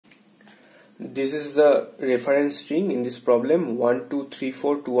This is the reference string in this problem 1, 2, 3,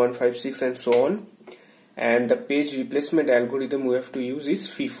 4, 2, 1, 5, 6 and so on, and the page replacement algorithm we have to use is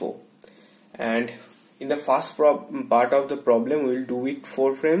FIFO. And in the first part of the problem we will do it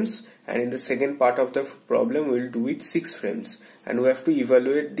 4 frames, and in the second part of the problem we will do it 6 frames, and we have to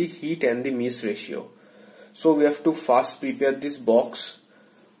evaluate the hit and the miss ratio. So we have to first prepare this box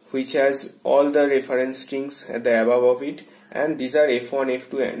which has all the reference strings at the above of it, and these are F1,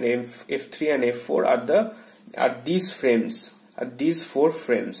 F2 and F3 and F4 are these frames, are these 4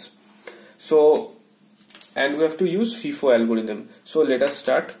 frames. So, and we have to use FIFO algorithm. So let us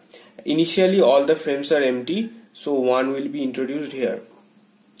start. Initially all the frames are empty, so 1 will be introduced here,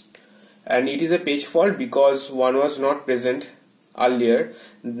 and it is a page fault because 1 was not present earlier,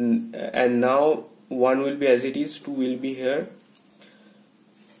 and now 1 will be as it is, 2 will be here,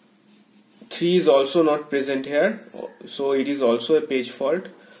 3 is also not present here, so it is also a page fault.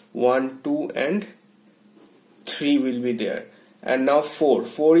 1, 2 and 3 will be there, and now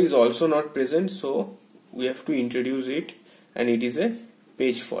 4 is also not present, so we have to introduce it, and it is a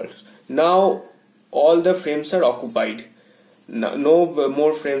page fault. Now all the frames are occupied, no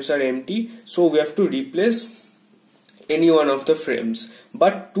more frames are empty, so we have to replace any one of the frames.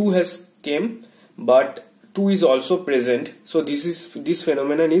 But 2 has came, but 2 is also present, so this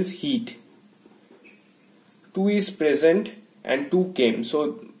phenomenon is heat. 2 is present and 2 came,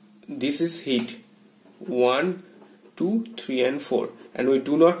 so this is heat. 1, 2, 3 and 4, and we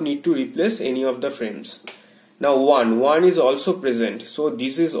do not need to replace any of the frames. Now 1 is also present, so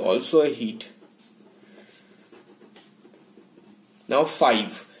this is also a heat. Now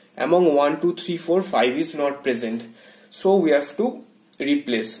 5, among 1, 2, 3, 4, 5 is not present, so we have to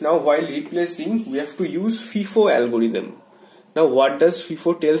replace. Now while replacing we have to use FIFO algorithm. Now what does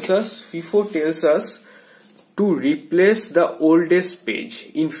FIFO tells us? FIFO tells us to replace the oldest page.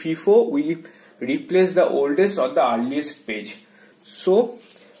 In FIFO we replace the oldest or the earliest page. So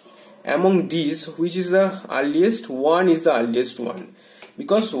among these, which is the earliest? 1 is the earliest one,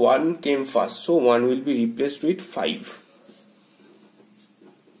 because 1 came first, so 1 will be replaced with 5.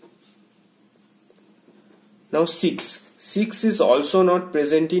 Now 6 is also not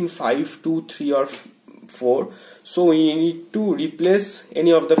present in 5, 2, 3 or 4, so we need to replace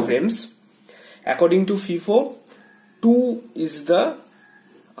any of the frames. According to FIFO, 2 is the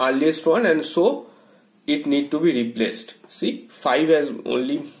earliest one, and so it need to be replaced. See, 5 has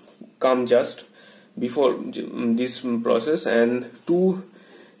only come just before this process, and 2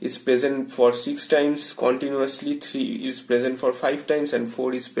 is present for 6 times continuously, 3 is present for 5 times, and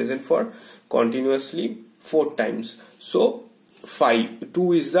 4 is present for continuously 4 times. So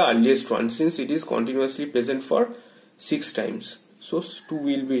 2 is the earliest one since it is continuously present for 6 times. So 2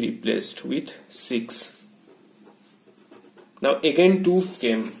 will be replaced with 6. Now again 2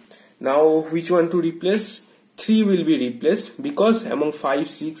 came. Now which one to replace? 3 will be replaced, because among 5,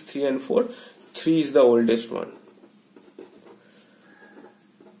 6, 3 and 4, 3 is the oldest one.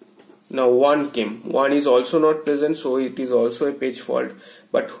 Now 1 came. 1 is also not present, so it is also a page fault.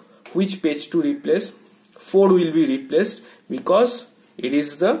 But which page to replace? 4 will be replaced because it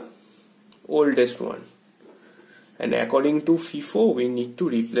is the oldest one. And according to FIFO, we need to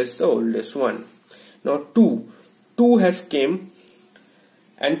replace the oldest one. Now 2 has came,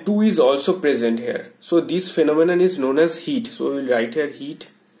 and 2 is also present here. So this phenomenon is known as heat. So we will write here heat.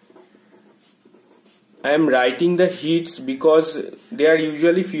 I am writing the heats because they are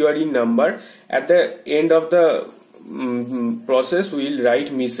usually fewer in number. At the end of the process we will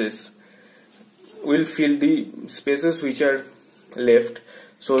write misses. We will fill the spaces which are left,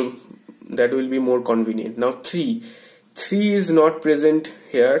 so that will be more convenient. Now 3 is not present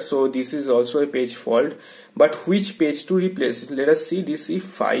here, so this is also a page fault. But which page to replace? Let us see. This is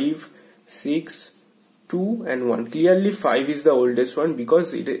 5, 6, 2 and 1. Clearly 5 is the oldest one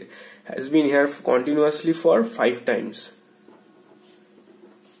because it has been here continuously for 5 times.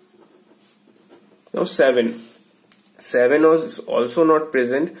 Now 7 was also not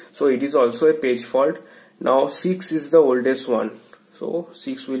present, so it is also a page fault. Now 6 is the oldest one, so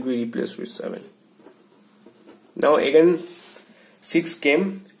 6 will be replaced with 7. Now again 6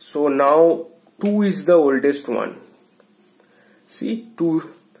 came, so now 2 is the oldest one. See, 2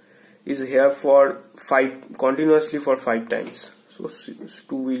 is here for 5 continuously for 5 times, so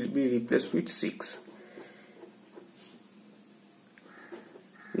 2 will be replaced with 6.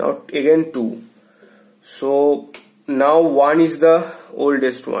 Now again 2, so now 1 is the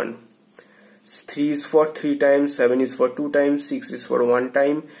oldest one. 3 is for 3 times, 7 is for 2 times, 6 is for 1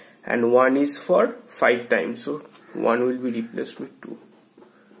 time, and 1 is for 5 times, so 1 will be replaced with 2.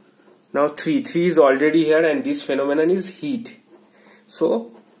 Now 3 is already here, and this phenomenon is heat.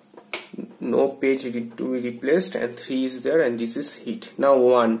 So no page need to be replaced, and 3 is there, and this is heat. Now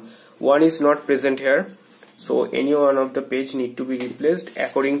 1 is not present here, so any one of the page need to be replaced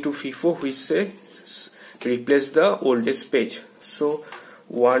according to FIFO, which says replace the oldest page. So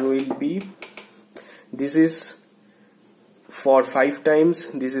 1 will be, this is for 5 times,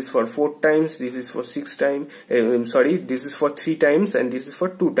 this is for 4 times, this is for 6 times, this is for 3 times, and this is for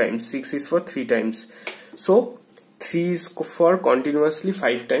 2 times, 6 is for 3 times. So 3 is for continuously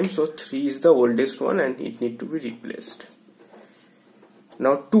 5 times, so 3 is the oldest one and it need to be replaced.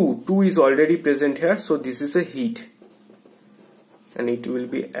 Now 2 is already present here, so this is a heat and it will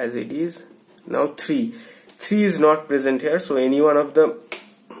be as it is. Now 3 is not present here, so any one of the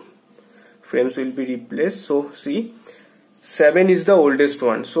frames will be replaced. So see, 7 is the oldest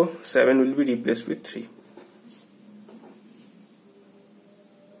one, so 7 will be replaced with 3.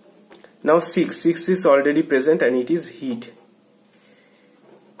 Now 6 is already present and it is heat.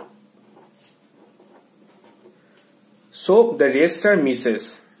 So the rest are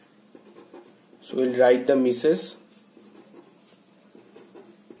misses. So we'll write the misses.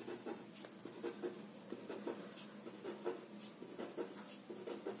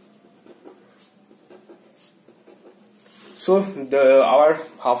 So our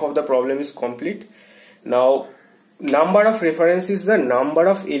half of the problem is complete. Now number of reference is the number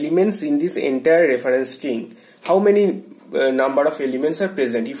of elements in this entire reference string. How many number of elements are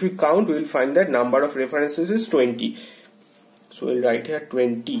present? If we count, we will find that number of references is 20. So we'll write here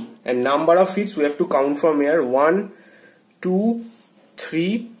 20, and number of hits we have to count from here: 1, 2,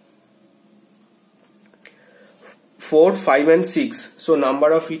 3, 4, 5 and 6. So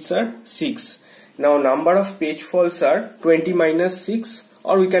number of hits are 6. Now number of page faults are 20 minus 6,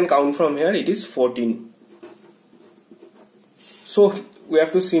 or we can count from here, it is 14. So we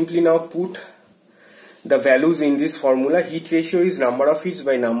have to simply now put the values in this formula. Hit ratio is number of hits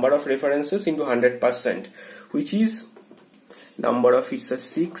by number of references into 100%, which is number of hits are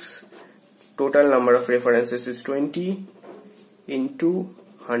 6, total number of references is 20 into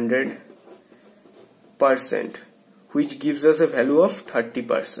 100%, which gives us a value of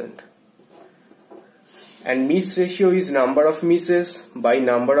 30%. And miss ratio is number of misses by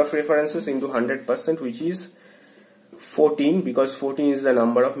number of references into 100%, which is 14, because 14 is the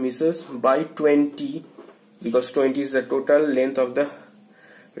number of misses, by 20, because 20 is the total length of the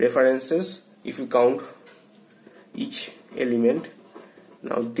references if you count each element.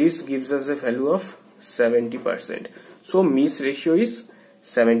 Now this gives us a value of 70%. So miss ratio is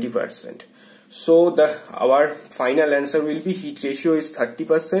 70%. So our final answer will be hit ratio is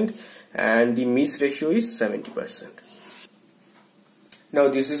 30% and the miss ratio is 70%. Now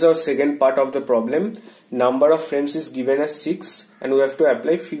this is our second part of the problem. Number of frames is given as 6 and we have to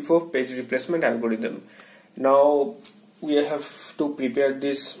apply FIFO page replacement algorithm. Now we have to prepare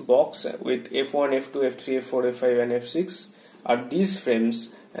this box with F1, F2, F3, F4, F5 and F6 are these frames,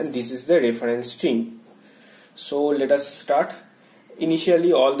 and this is the reference string. So let us start.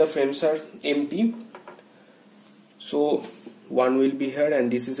 Initially all the frames are empty, so 1 will be here,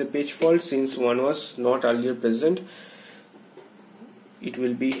 and this is a page fault since 1 was not earlier present. It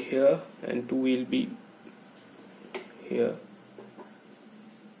will be here, and 2 will be here,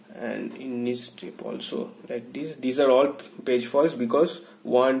 and in this strip also like this. These are all page faults because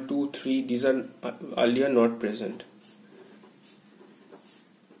 1, 2, 3 these are earlier not present.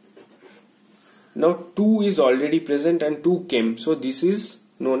 Now 2 is already present and 2 came, so this is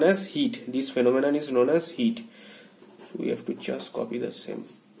known as heat. This phenomenon is known as heat. So we have to just copy the same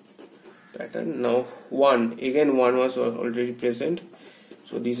pattern. Now 1 was already present,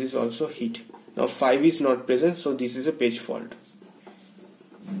 so this is also heat. Now 5 is not present, so this is a page fault.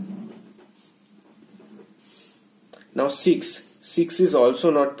 Now 6 is also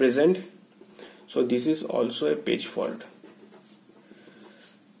not present, so this is also a page fault.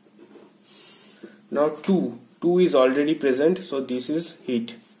 Now 2 is already present, so this is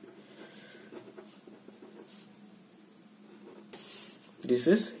heat. This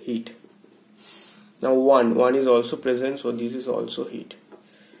is heat. Now 1 is also present, so this is also heat.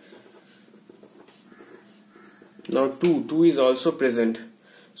 Now 2 is also present,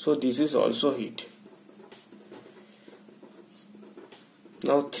 so this is also heat.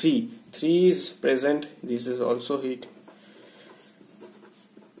 Now 3 is present, this is also heat.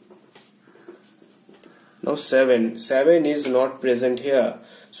 Now 7 is not present here,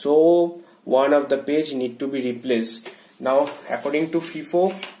 so one of the page need to be replaced. Now according to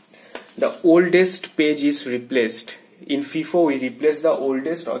FIFO, the oldest page is replaced. In FIFO we replace the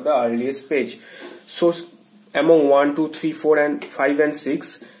oldest or the earliest page. So among 1, 2, 3, 4 and 5 and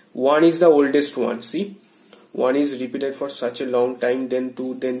 6, 1 is the oldest one. See, 1 is repeated for such a long time, then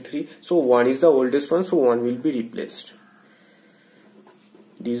 2, then 3. So 1 is the oldest one, so 1 will be replaced.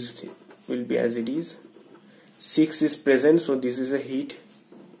 This will be as it is. 6 is present, so this is a heat.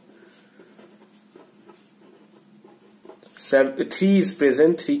 3 is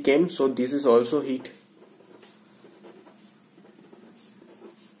present, 3 came, so this is also heat.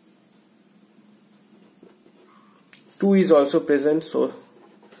 2 is also present, so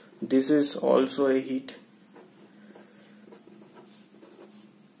this is also a heat.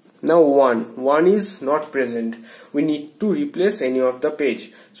 Now 1 is not present. We need to replace any of the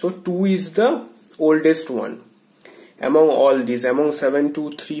page. So 2 is the oldest one. Among all these, among 7,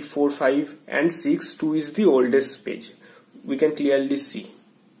 2, 3, 4, 5 and 6, 2 is the oldest page. We can clearly see.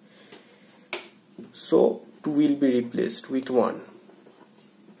 So 2 will be replaced with 1.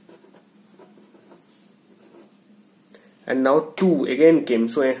 And now 2 again came,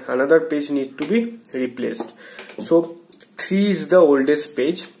 so another page needs to be replaced. So 3 is the oldest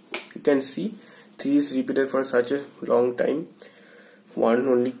page. You can see 3 is repeated for such a long time. 1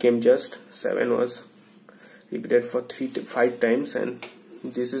 only came just, 7 was repeated for 5 times, and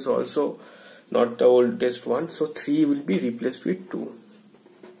this is also not the oldest one, so 3 will be replaced with 2.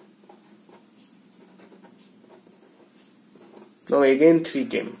 Now again 3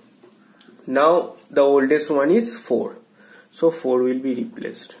 came. Now the oldest one is 4, so 4 will be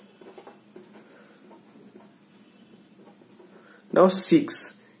replaced. Now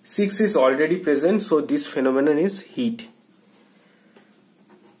 6 is already present, so this phenomenon is heat.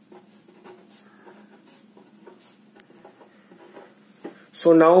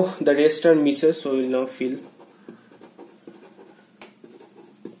 So now the rest are misses, so we will now fill.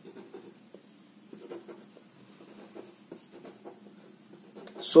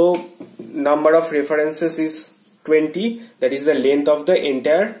 So number of references is 20, that is the length of the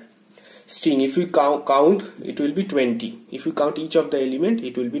entire string. If we count, it will be 20. If you count each of the element,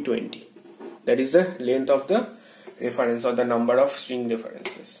 it will be 20. That is the length of the reference, or the number of string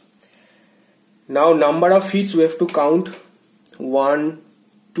references. Now number of hits we have to count: 1,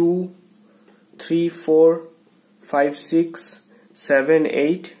 2, 3, 4, 5, 6, 7,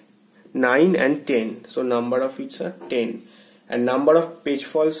 8, 9 and 10. So number of hits are 10. And number of page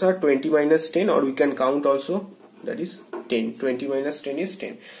faults are 20 minus 10, or we can count also, that is 10. 20 minus 10 is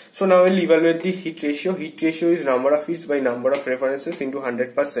 10. So now we'll evaluate the hit ratio. Hit ratio is number of hits by number of references into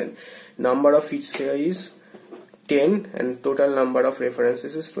 100%. Number of hits here is 10 and total number of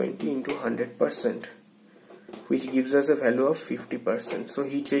references is 20 into 100%, which gives us a value of 50%. So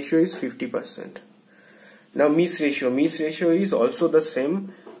hit ratio is 50%. Now miss ratio. Miss ratio is also the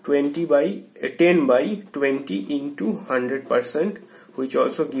same, 10 by 20 into 100%, which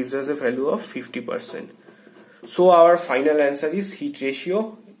also gives us a value of 50%. So our final answer is hit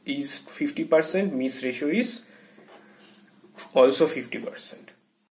ratio is 50%, miss ratio is also 50%.